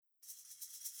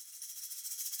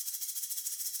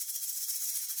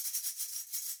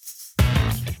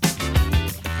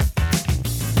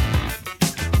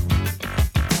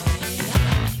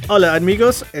Hola,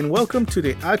 amigos, and welcome to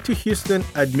the Add to Houston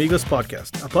Amigos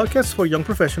podcast, a podcast for young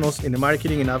professionals in the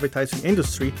marketing and advertising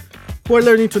industry who are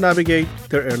learning to navigate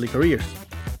their early careers.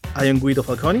 I am Guido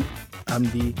Falconi. I'm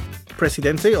the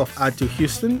Presidente of Add to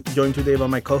Houston, joined today by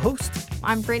my co-host.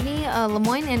 I'm Brittany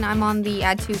Lemoyne, and I'm on the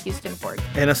Add to Houston board.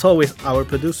 And as always, our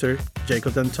producer,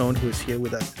 Jacob D'Antone, who is here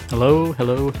with us. Hello,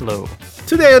 hello, hello.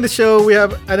 Today on the show, we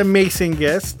have an amazing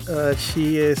guest.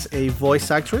 She is a voice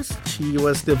actress. She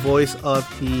was the voice of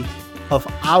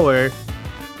our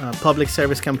public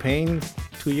service campaign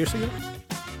 2 years ago,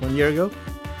 1 year ago.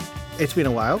 It's been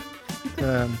a while.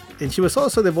 And she was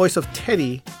also the voice of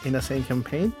Teddy in the same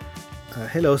campaign.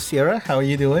 Hello, Sierra. How are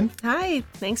you doing? Hi.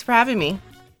 Thanks for having me.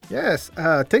 Yes.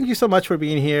 Thank you so much for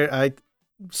being here. I'm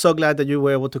so glad that you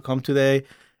were able to come today.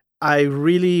 I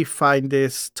really find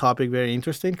this topic very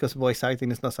interesting because voice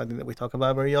acting is not something that we talk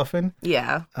about very often.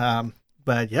 Yeah.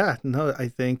 But yeah, no, I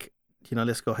think,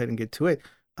 let's go ahead and get to it.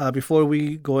 Before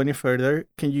we go any further,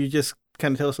 can you just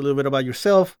kind of tell us a little bit about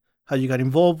yourself, how you got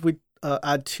involved with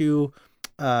Add2,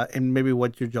 and maybe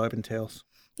what your job entails?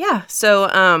 Yeah.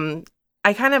 So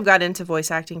I kind of got into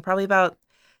voice acting probably about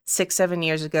 6-7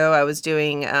 years ago. I was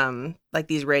doing like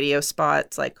these radio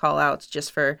spots, like call outs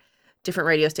just for different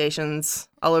radio stations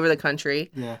all over the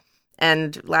country. Yeah.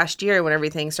 And last year when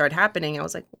everything started happening, I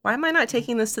was like, why am I not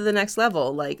taking this to the next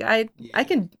level? Like I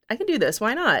can do this.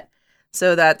 Why not?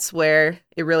 So that's where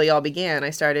it really all began.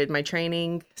 I started my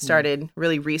training, started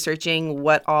really researching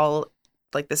what all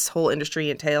like this whole industry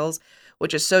entails,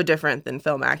 which is so different than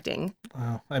film acting.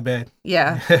 Wow, I bet.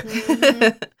 Yeah.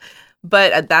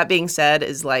 But that being said,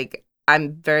 is like,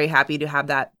 I'm very happy to have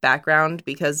that background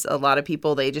because a lot of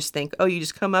people, they just think, oh, you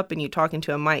just come up and you talk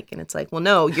into a mic. And it's like, well,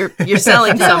 no, you're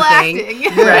selling something,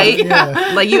 right?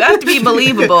 Yeah. Like, you have to be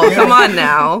believable. Come on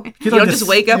now. You don't just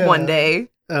wake up one day.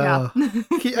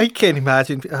 I can't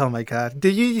imagine. Oh, my God. Do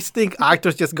you just think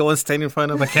actors just go and stand in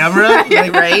front of a camera?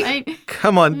 Like, right?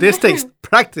 Come on. This takes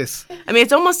practice. I mean,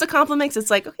 it's almost a compliment. It's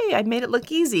like, okay, I made it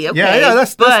look easy. Okay. Yeah,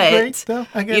 that's great. No,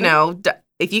 I get it.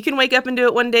 If you can wake up and do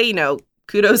it one day,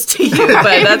 kudos to you, but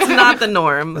that's not the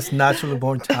norm. That's naturally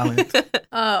born talent.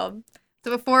 So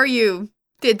before you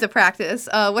did the practice,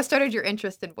 what started your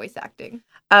interest in voice acting?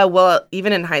 Well,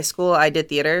 even in high school, I did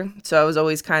theater, so I was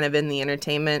always kind of in the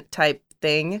entertainment type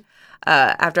thing.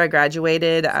 After I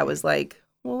graduated, I was like,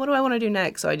 well, what do I want to do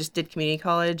next? So I just did community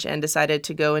college and decided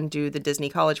to go and do the Disney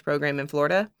College program in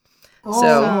Florida. Oh,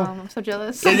 So I'm so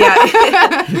jealous. yeah,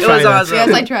 it was awesome. Yes,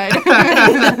 I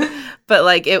tried. But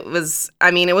like it was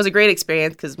a great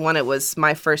experience because one, it was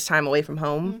my first time away from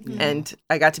home, and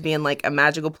I got to be in like a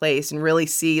magical place and really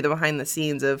see the behind the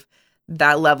scenes of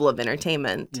that level of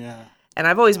entertainment. Yeah. And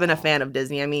I've always been a fan of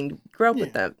Disney. I mean, grew up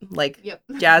with them, like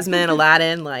Jasmine,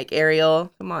 Aladdin, like Ariel.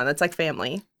 Come on, that's like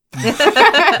family.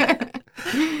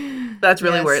 That's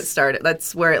really where it started.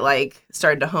 That's where it like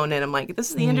started to hone in. I'm like, this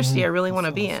is the industry I really want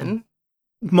to be in.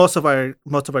 Most of our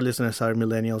listeners are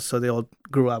millennials, so they all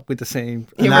grew up with the same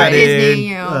Right. Aladdin,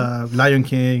 Disney, Lion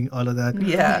King, all of that.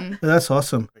 Yeah. That's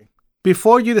awesome.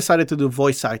 Before you decided to do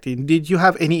voice acting, did you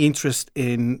have any interest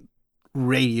in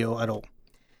radio at all?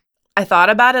 I thought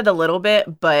about it a little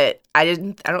bit, but I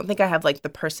don't think I have like the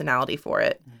personality for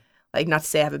it. Like, not to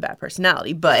say I have a bad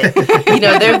personality, but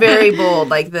they're very bold.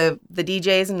 Like the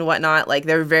DJs and whatnot, like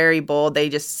they're very bold.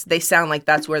 They sound like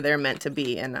that's where they're meant to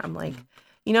be. And I'm like,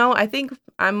 I think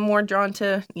I'm more drawn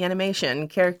to the animation,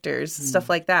 characters, stuff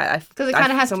like that. Because it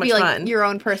kind of has so to be much like fun. your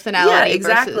own personality. Yeah,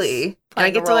 exactly. And I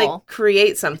get to like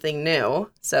create something new.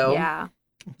 So yeah,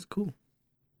 That's cool.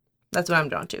 that's what I'm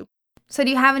drawn to. So do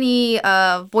you have any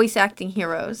voice acting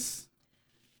heroes?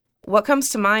 What comes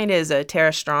to mind is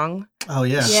Tara Strong. Oh,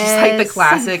 yeah. She's like the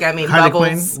classic. I mean, Harley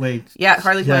Bubbles. Quinn? Wait. Yeah,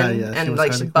 Harley Quinn. Yeah, and was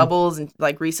like Harley Quinn. Bubbles. And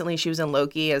like recently she was in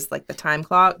Loki as like the time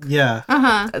clock. Yeah.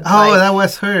 Uh-huh. It's Oh, like- that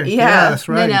was her. Yeah. That's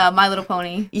right. Then My Little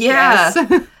Pony. Yeah.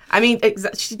 Yes. I mean,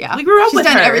 Yeah. we grew up She's with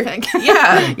done her. everything.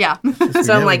 Yeah. Yeah.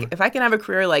 So I'm like, if I can have a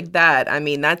career like that, I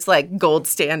mean, that's like gold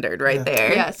standard right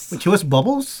there. Yes. She was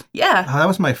Bubbles? Yeah. Oh, that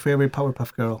was my favorite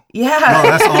Powerpuff Girl. Yeah. Oh,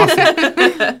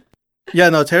 that's awesome. Yeah,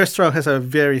 no, Tara Strong has a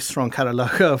very strong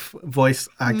catalog of voice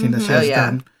acting that she has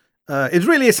done. It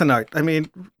really is an art. I mean,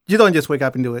 you don't just wake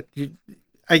up and do it.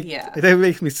 That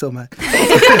makes me so mad.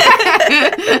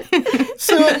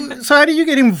 So how do you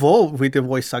get involved with the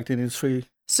voice acting industry?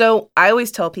 So I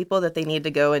always tell people that they need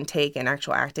to go and take an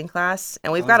actual acting class.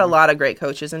 And we've got a lot of great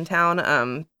coaches in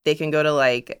town. They can go to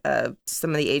like some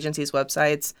of the agencies'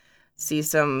 websites, see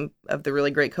some of the really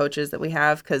great coaches that we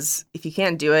have. Because if you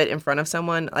can't do it in front of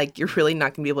someone, like you're really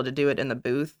not going to be able to do it in the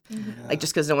booth. Mm-hmm. Like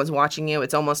just because no one's watching you,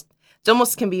 it almost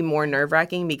can be more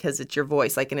nerve-wracking because it's your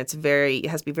voice. Like, and it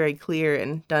has to be very clear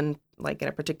and done like in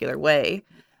a particular way.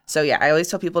 So yeah, I always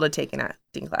tell people to take an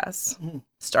acting class,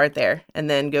 start there, and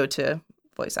then go to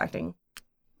voice acting.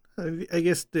 I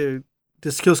guess the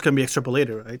skills can be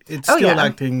extrapolated, right? It's still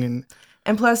acting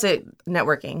and plus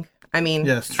networking. I mean,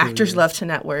 actors love to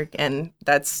network, and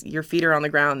that's your feet are on the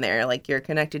ground there. Like you're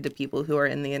connected to people who are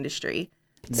in the industry.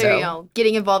 So you know,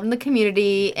 getting involved in the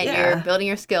community, and you're building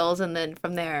your skills, and then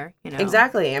from there, you know.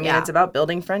 Exactly. I mean, it's about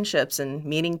building friendships and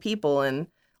meeting people and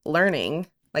learning.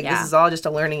 Like this is all just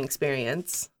a learning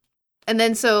experience. And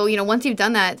then, so, you know, once you've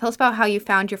done that, tell us about how you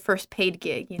found your first paid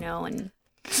gig, you know, and...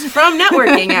 From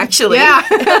networking, actually. Yeah.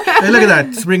 Hey, look at that.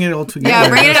 It's bringing it all together. Yeah,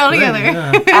 bringing it all together.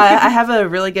 Yeah. I have a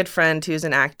really good friend who's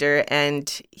an actor,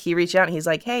 and he reached out and he's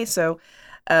like, hey, so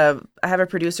I have a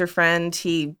producer friend.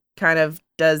 He kind of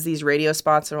does these radio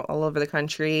spots all over the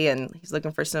country, and he's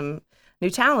looking for some new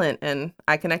talent. And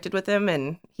I connected with him,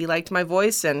 and he liked my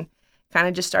voice, and kind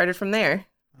of just started from there.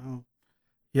 Oh.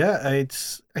 Yeah,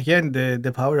 it's, again,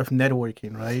 the power of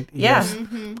networking, right? Yeah. Yes.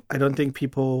 Mm-hmm. I don't think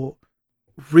people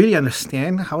really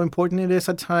understand how important it is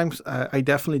at times. I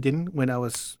definitely didn't when I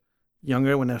was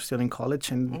younger, when I was still in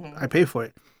college, and I pay for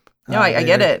it. No, I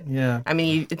get it. Yeah. I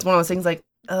mean, it's one of those things like,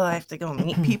 oh, I have to go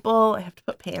meet people. I have to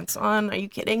put pants on. Are you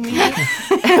kidding me?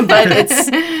 But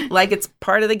it's like it's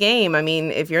part of the game. I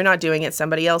mean, if you're not doing it,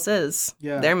 somebody else is.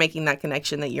 Yeah. They're making that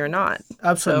connection that you're not.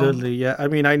 Absolutely, yeah. I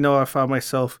mean, I know I found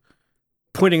myself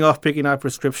putting off picking up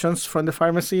prescriptions from the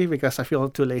pharmacy because I feel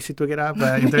too lazy to get up.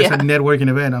 But if there's a networking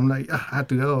event, I'm like, I have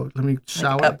to go. Let me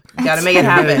shower. Gotta make it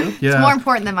happen. Yeah. It's more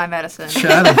important than my medicine.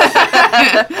 Shut up.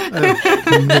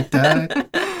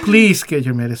 Please get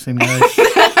your medicine, guys.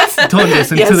 Don't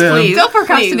listen to them. Please. Don't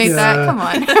procrastinate that. Come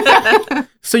on.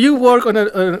 So you work on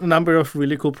a number of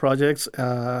really cool projects,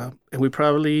 and we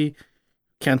probably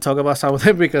can't talk about some of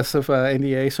them because of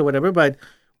NDAs or whatever. But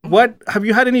what have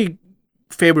you had any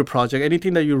favorite project?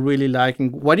 Anything that you really like,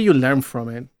 and what do you learn from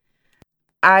it?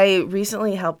 I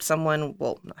recently helped someone.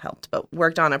 Well, not helped, but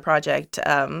worked on a project.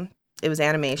 It was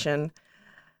animation.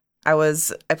 I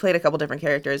played a couple different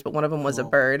characters, but one of them was a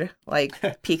bird,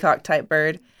 like peacock type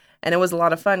bird. And it was a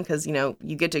lot of fun because, you know,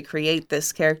 you get to create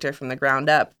this character from the ground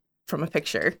up from a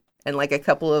picture and like a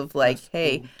couple of like,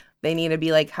 hey, they need to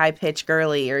be like high pitched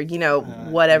girly or, you know,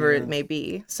 whatever it may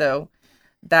be. So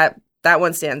that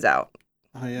one stands out.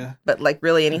 Oh, yeah. But like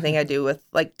really anything I do with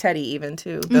like Teddy even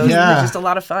too. Those are just a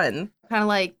lot of fun. Kind of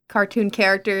like cartoon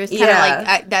characters. Kind of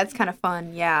like that's kind of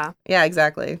fun. Yeah. Yeah,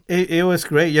 exactly. It was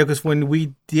great. Yeah, because when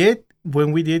we did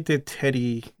the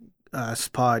Teddy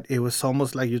spot, it was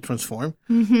almost like you transform,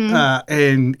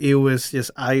 and it was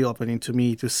just eye-opening to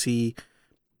me to see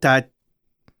that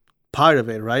part of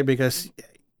it, right? Because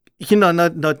you know,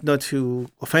 not to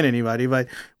offend anybody, but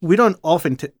we don't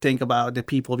often think about the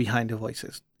people behind the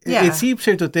voices. It's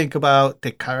easier to think about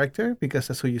the character because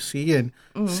that's who you see, and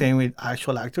same with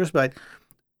actual actors. But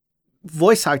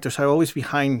voice actors are always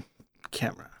behind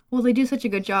camera. Well, they do such a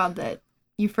good job that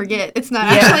you forget it's not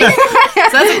actually.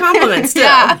 So that's a compliment still.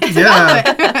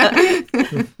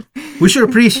 Yeah. We should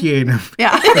appreciate them.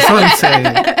 Yeah. That's what I'm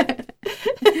saying.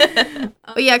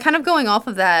 But yeah, kind of going off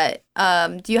of that,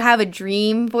 do you have a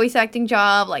dream voice acting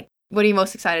job? Like, what are you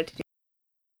most excited to do?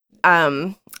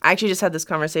 I actually just had this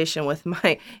conversation with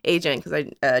my agent because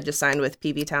I just signed with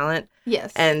PB Talent.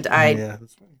 Yes. And I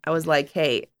was like,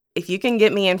 hey, if you can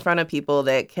get me in front of people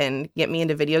that can get me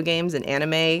into video games and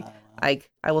anime,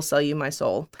 I will sell you my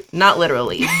soul. Not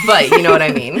literally, but you know what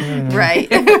I mean. Right.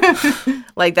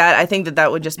 Like that, I think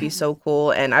that would just be so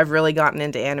cool. And I've really gotten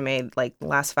into anime like the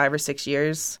last 5 or 6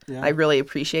 years. Yeah. I really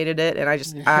appreciated it, and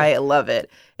I love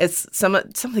it. It's some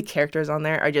of the characters on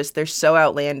there are just, they're so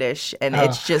outlandish, and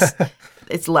it's just,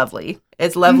 it's lovely.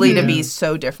 It's lovely to be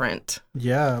so different.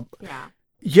 Yeah.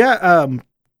 Yeah.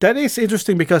 That is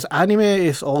interesting because anime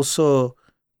is also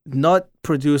not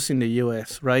produced in the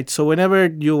US, right? So whenever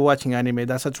you're watching anime,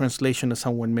 that's a translation that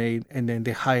someone made, and then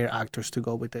they hire actors to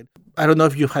go with it. I don't know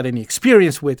if you've had any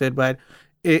experience with it, but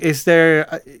is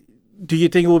there? Do you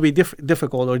think it will be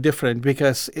difficult or different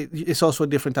because it's also a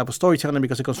different type of storytelling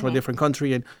because it comes from a different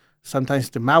country, and sometimes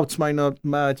the mouths might not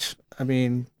match? I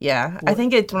mean, I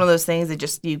think it's one of those things that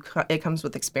just it comes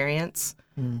with experience.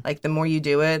 Like the more you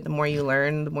do it, the more you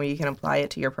learn, the more you can apply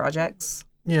it to your projects.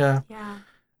 Yeah.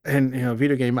 And, you know,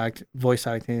 video game voice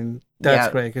acting,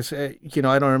 that's great. Because, you know,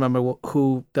 I don't remember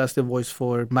who does the voice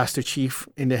for Master Chief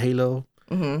in the Halo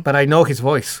but I know his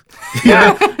voice.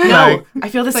 Yeah. No, Like, I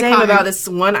feel the It's like same Connor. about this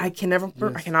one. I cannot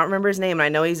remember his name. And I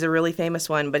know he's a really famous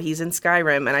one, but he's in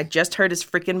Skyrim, and I just heard his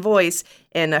freaking voice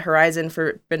in Horizon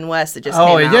Forbidden West that just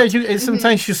came out.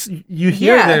 Sometimes you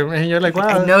hear Yeah. them and you're like,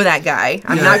 wow. I know that guy.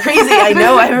 I'm not crazy. I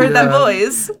know I heard that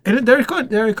voice. And they're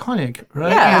iconic,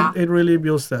 right? Yeah. And it really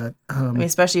builds that. I mean,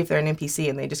 especially if they're an NPC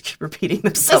and they just keep repeating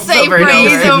themselves same over and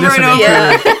phrase over. over and over.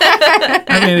 Yeah.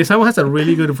 I mean, if someone has a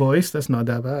really good voice, that's not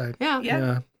that bad.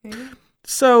 Yeah.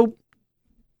 So,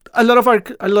 a lot of our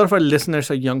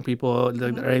listeners are young people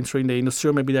that are entering the industry,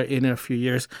 or maybe they're in it a few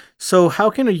years. So, how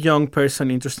can a young person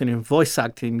interested in voice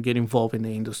acting get involved in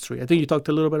the industry? I think you talked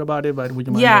a little bit about it, but would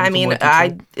you mind? Yeah, going I into mean, more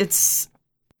detail?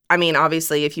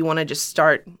 obviously, if you want to just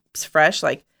start fresh,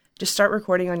 like, just start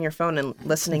recording on your phone and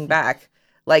listening back.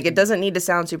 Like, it doesn't need to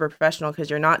sound super professional because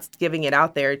you're not giving it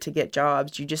out there to get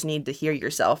jobs. You just need to hear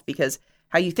yourself, because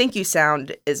how you think you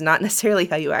sound is not necessarily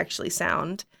how you actually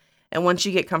sound. And once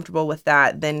you get comfortable with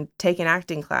that, then take an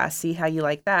acting class, see how you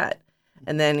like that,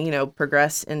 and then,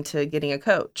 progress into getting a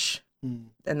coach.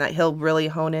 And that he'll really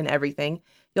hone in everything.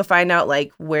 You'll find out,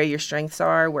 like, where your strengths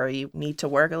are, where you need to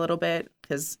work a little bit,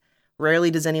 because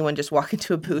rarely does anyone just walk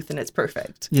into a booth and it's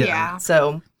perfect. Yeah.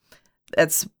 So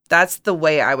that's the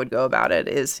way I would go about it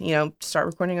is, start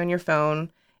recording on your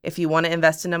phone. If you want to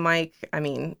invest in a mic, I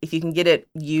mean, if you can get it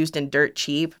used and dirt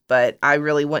cheap, but I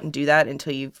really wouldn't do that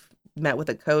until you've met with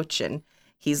a coach and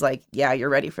he's like, yeah, you're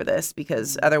ready for this,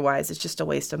 because otherwise it's just a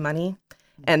waste of money.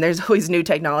 And there's always new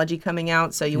technology coming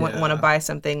out, so you wouldn't want to buy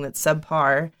something that's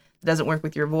subpar, that doesn't work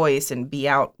with your voice, and be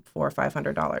out $400 or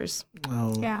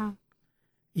 $500. Yeah.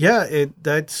 Yeah,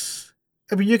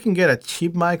 I mean, you can get a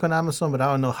cheap mic on Amazon, but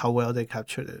I don't know how well they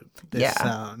capture the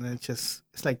sound. It's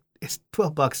like, it's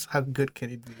 $12. How good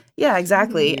can it be? Yeah,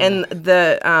 exactly. Yeah. And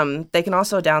they can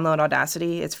also download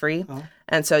Audacity. It's free.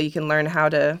 And so you can learn how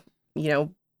to,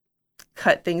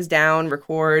 cut things down,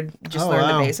 record, just learn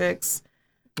the basics.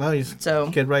 Oh, you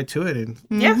get right to it.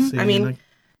 And I mean,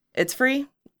 it's free,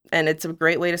 and it's a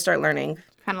great way to start learning.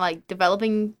 Kind of like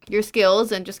developing your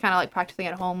skills and just kind of like practicing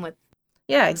at home with.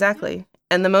 Yeah, exactly.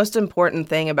 And the most important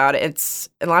thing about it,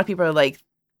 a lot of people are like,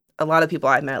 a lot of people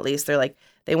I've met at least, they're like,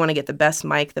 they want to get the best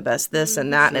mic, the best this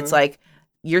and that. And it's like,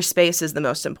 your space is the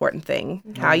most important thing.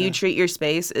 How you treat your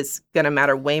space is going to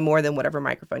matter way more than whatever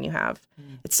microphone you have.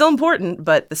 It's still important,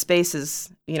 but the space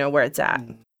is, where it's at.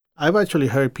 I've actually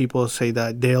heard people say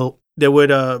that they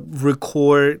would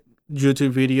record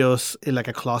YouTube videos in like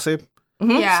a closet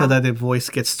Yeah. so that the voice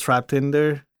gets trapped in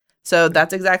there. So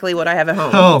that's exactly what I have at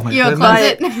home. Oh my You have a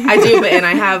goodness. closet? I do, and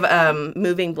I have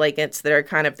moving blankets that are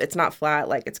it's not flat,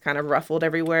 like it's kind of ruffled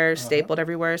everywhere, stapled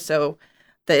everywhere, so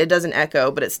that it doesn't echo,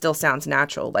 but it still sounds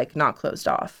natural, like not closed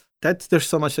off. There's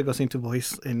so much that goes into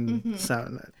voice and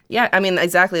sound. Yeah, I mean,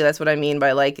 exactly. That's what I mean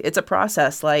by, like, it's a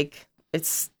process. Like,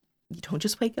 you don't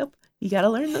just wake up. You got to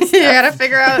learn this stuff. You got to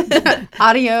figure out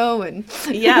audio and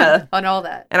Yeah. and all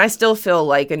that. And I still feel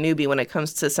like a newbie when it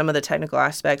comes to some of the technical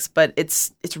aspects, but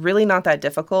it's really not that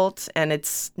difficult, and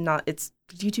it's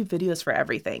YouTube videos for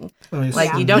everything.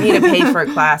 Like, you don't need to pay for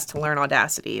a class to learn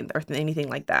Audacity or anything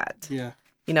like that. Yeah.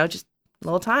 Just a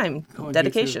little time,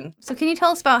 dedication. So can you tell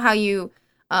us about how you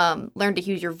learn to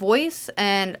use your voice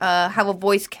and how a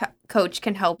voice coach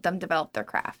can help them develop their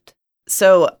craft?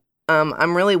 So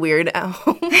I'm really weird at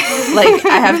home. Like,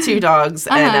 I have 2 dogs,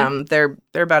 and they're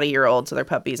about a year old, so they're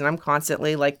puppies, and I'm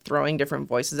constantly like throwing different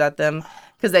voices at them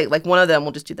because they like one of them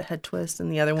will just do the head twist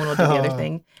and the other one will do the other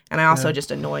thing, and I also just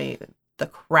annoy the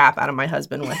crap out of my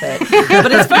husband with it.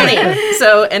 But it's funny.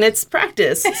 So, and it's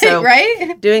practice. So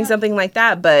right? Doing something like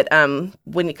that. But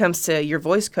when it comes to your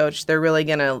voice coach, they're really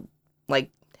gonna like,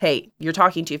 hey, you're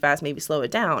talking too fast, maybe slow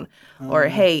it down, or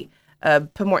hey,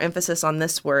 put more emphasis on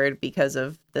this word because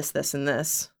of this, and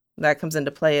this. That comes into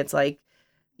play. It's like,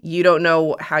 you don't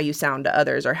know how you sound to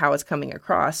others or how it's coming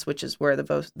across, which is where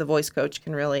the voice coach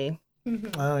can really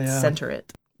center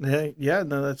it. Yeah,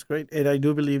 no, that's great. And I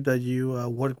do believe that you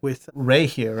work with Ray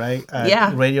here, right?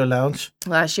 Yeah. Radio Lounge.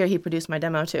 Last year, he produced my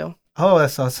demo too. Oh,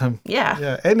 that's awesome. Yeah.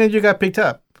 Yeah. And then you got picked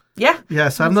up. Yeah. Yeah,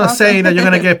 so I'm not saying that you're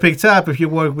going to get picked up if you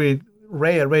work with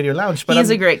Ray at Radio Lounge. But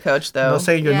He's a great coach, though. I'm not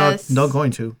saying you're not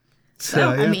going to. So,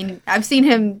 I mean, I've seen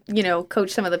him,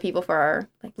 coach some of the people for our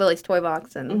Lily's Toy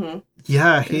Box, and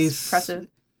yeah, he's impressive.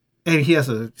 And he has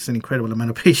an incredible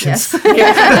amount of patience.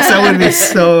 Yes. That would be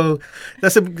so.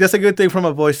 That's a good thing from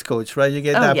a voice coach, right? You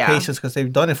get that yeah. patience because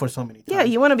they've done it for so many times. Yeah,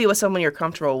 you want to be with someone you're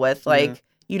comfortable with. Like,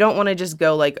 you don't want to just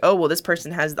go like, oh, well, this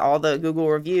person has all the Google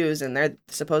reviews and they're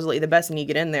supposedly the best, and you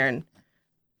get in there and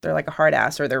they're like a hard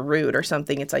ass or they're rude or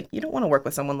something. It's like, you don't want to work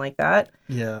with someone like that.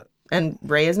 Yeah. And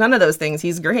Ray is none of those things.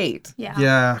 He's great. Yeah.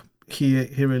 Yeah, he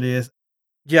really is.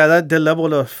 Yeah, that the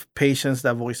level of patience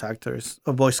that voice actors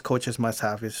or voice coaches must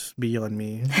have is beyond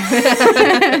me.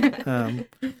 um,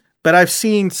 but I've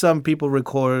seen some people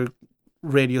record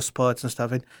radio spots and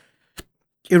stuff, and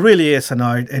it really is an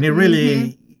art, and it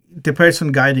really the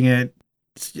person guiding it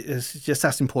is just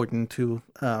as important too.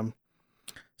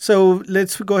 So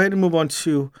let's go ahead and move on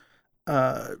to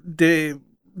the.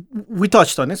 We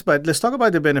touched on this, but let's talk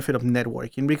about the benefit of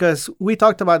networking, because we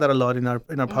talked about that a lot in our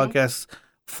podcast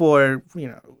for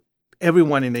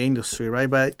everyone in the industry, right?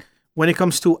 But when it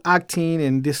comes to acting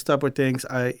and this type of things,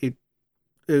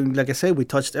 like I said, we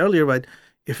touched earlier, but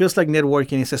it feels like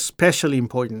networking is especially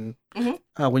important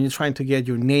when you're trying to get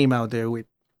your name out there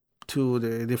to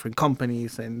the different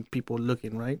companies and people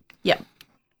looking, right? Yeah.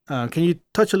 Can you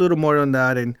touch a little more on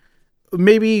that, and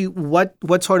maybe what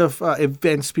sort of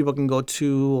events people can go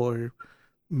to, or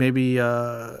maybe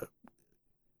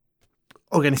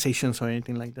organizations or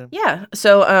anything like that? Yeah.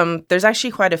 So there's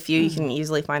actually quite a few you can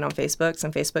easily find on Facebook,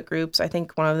 some Facebook groups. I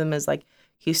think one of them is like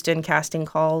Houston Casting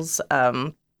Calls.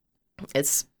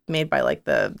 It's made by like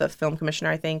the film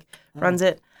commissioner, I think, runs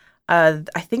it. I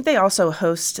think they also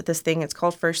host this thing. It's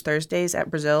called First Thursdays at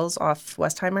Brazil's off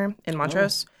Westheimer in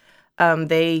Montrose.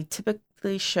 They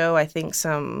typically show, I think,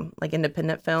 some like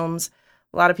independent films.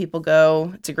 A lot of people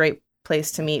go. It's a great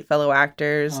place to meet fellow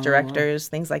actors, directors,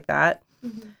 things like that.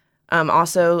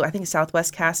 Also, I think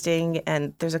Southwest Casting,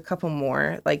 and there's a couple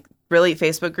more. Like, really,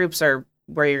 Facebook groups are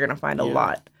where you're going to find a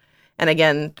lot. And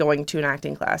again, going to an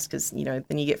acting class, because,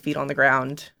 then you get feet on the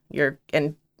ground.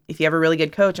 And if you have a really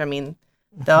good coach, I mean,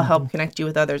 they'll help connect you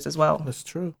with others as well. That's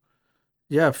true.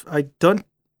 Yeah,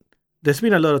 there's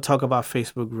been a lot of talk about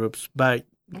Facebook groups, but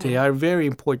they are very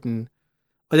important.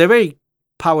 But they're very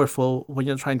powerful when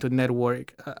you're trying to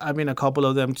network. I'm in a couple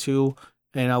of them too,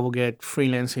 and I will get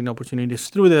freelancing opportunities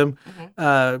through them,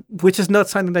 which is not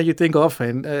something that you think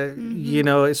often,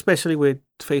 especially with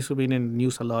Facebook being in the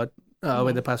news a lot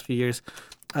over the past few years.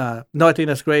 No, I think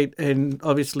that's great. And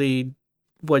obviously,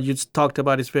 what you talked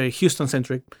about is very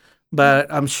Houston-centric,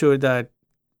 but I'm sure that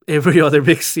every other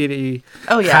big city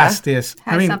has this.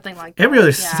 Has something like that. Every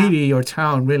other city or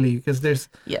town, really, because there's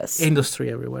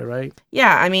industry everywhere, right?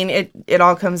 Yeah, I mean, it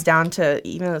all comes down to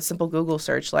even a simple Google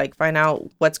search, like find out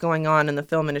what's going on in the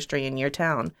film industry in your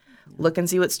town. Look and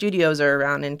see what studios are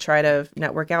around and try to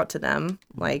network out to them.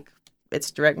 Like,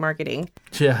 it's direct marketing.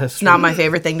 Yeah, it's not my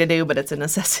favorite thing to do, but it's a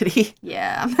necessity.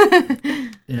 Yeah.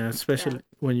 Yeah, especially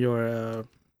when you're a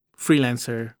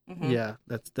freelancer. Yeah,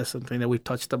 that's something that we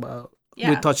touched about.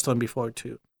 Yeah. We touched on before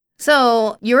too.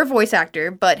 So you're a voice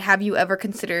actor, but have you ever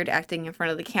considered acting in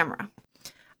front of the camera?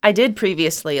 I did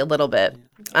previously a little bit,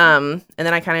 and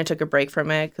then I kind of took a break from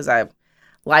it because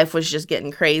life was just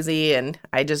getting crazy, and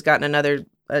I just gotten another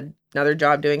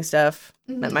job doing stuff.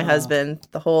 Met my husband,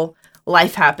 the whole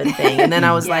life happened thing, and then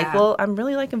I was like, well, I'm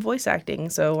really liking voice acting,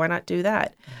 so why not do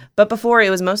that? But before, it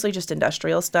was mostly just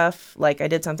industrial stuff. Like I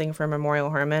did something for Memorial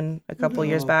Hermann a couple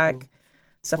years back.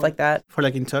 Stuff like that. For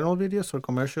like internal videos or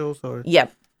commercials or? Yeah,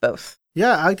 both.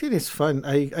 Yeah, acting is fun.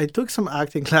 I took some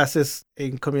acting classes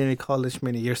in community college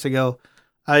many years ago.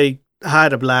 I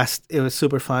had a blast. It was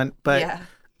super fun, but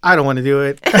I don't want to do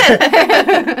it.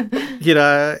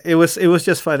 It was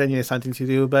just fun and something to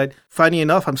do. But funny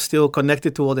enough, I'm still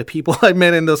connected to all the people I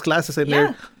met in those classes,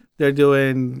 and they're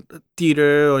doing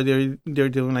theater or they're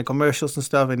doing like commercials and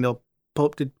stuff, and they'll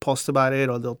post about it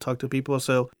or they'll talk to people.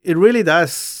 So it really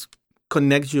does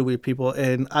connect you with people,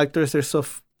 and actors. It's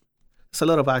a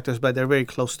lot of actors, but they're very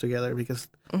close together because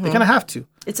they kind of have to.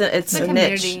 It's a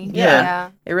niche.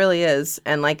 Yeah, it really is,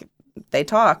 and like they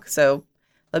talk, so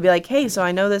they'll be like, "Hey, so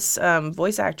I know this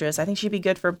voice actress. I think she'd be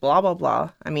good for blah blah blah."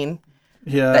 I mean,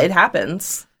 it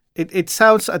happens. It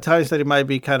sounds at times that it might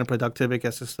be kind of productive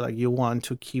because it's like you want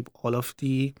to keep all of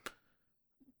the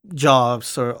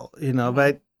jobs, or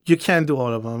but you can't do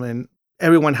all of them, and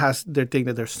everyone has their thing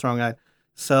that they're strong at.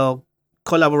 So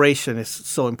collaboration is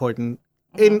so important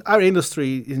in our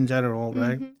industry in general,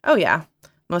 right? Oh yeah,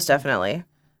 most definitely.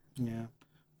 Yeah.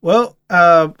 Well,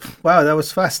 wow, that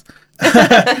was fast.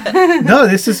 No,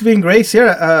 this has been great,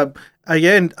 Sarah.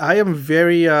 Again, I am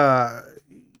very. I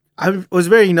was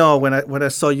very when I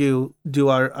saw you do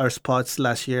our spots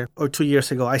last year or 2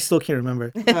 years ago. I still can't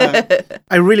remember.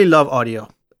 I really love audio.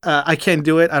 I can't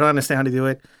do it. I don't understand how to do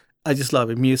it. I just love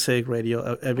it. Music,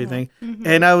 radio, everything.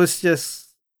 And I was just.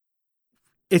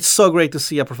 It's so great to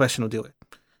see a professional do it.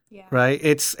 Yeah. Right?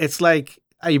 It's like,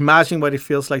 I imagine what it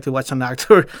feels like to watch an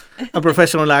actor, a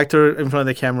professional actor in front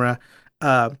of the camera.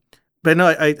 But no,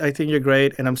 I think you're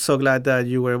great, and I'm so glad that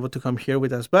you were able to come here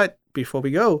with us. But before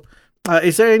we go,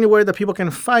 Is there anywhere that people can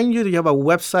find you? Do you have a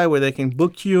website where they can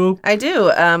book you? I do.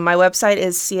 My website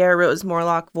is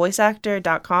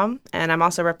sierrarosemorlockvoiceactor.com, and I'm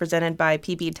also represented by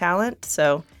PB Talent.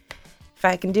 So if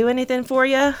I can do anything for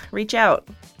you, reach out.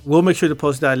 We'll make sure to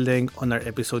post that link on our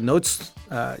episode notes.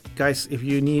 Guys, if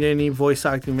you need any voice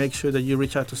acting, make sure that you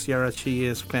reach out to Sierra. She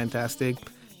is fantastic.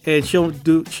 And she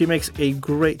does a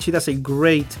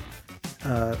great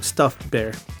stuffed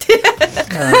bear.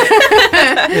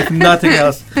 If nothing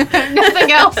else.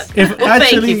 Nothing else.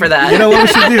 Thank you for that. You know what we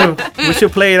should do? We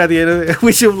should play it at the end.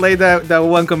 We should play that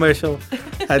one commercial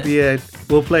at the end.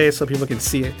 We'll play it so people can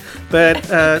see it. But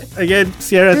again,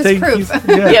 Sierra, There's thank proof.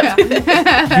 you. Yeah.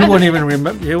 Yeah. You won't even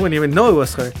remember. You wouldn't even know it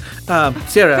was her.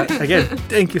 Sierra, again,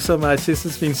 thank you so much. This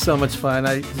has been so much fun.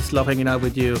 I just love hanging out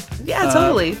with you. Yeah,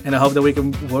 totally. And I hope that we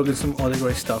can work on some other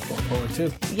great stuff going forward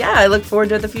too. Yeah, I look forward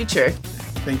to the future.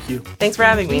 Thank you. Thanks for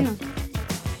having me.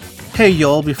 Hey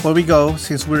y'all, before we go,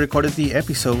 since we recorded the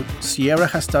episode, Sierra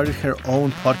has started her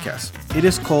own podcast. It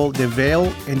is called The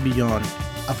Veil and Beyond,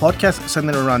 a podcast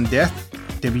centered around death,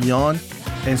 the beyond,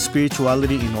 and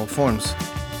spirituality in all forms.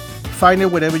 Find it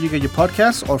wherever you get your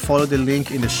podcasts or follow the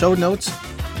link in the show notes.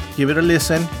 Give it a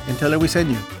listen and tell her we sent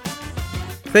you.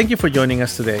 Thank you for joining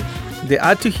us today. The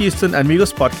Add to Houston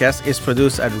Amigos podcast is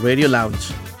produced at Radio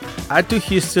Lounge. Add to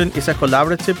Houston is a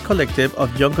collaborative collective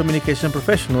of young communication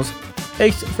professionals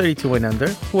aged 32 and under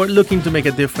who are looking to make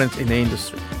a difference in the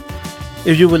industry.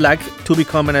 If you would like to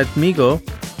become an amigo,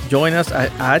 join us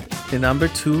at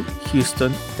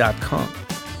add2houston.com.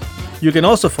 You can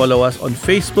also follow us on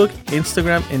Facebook,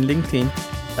 Instagram, and LinkedIn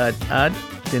at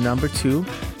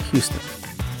add2Houston.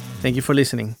 Thank you for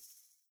listening.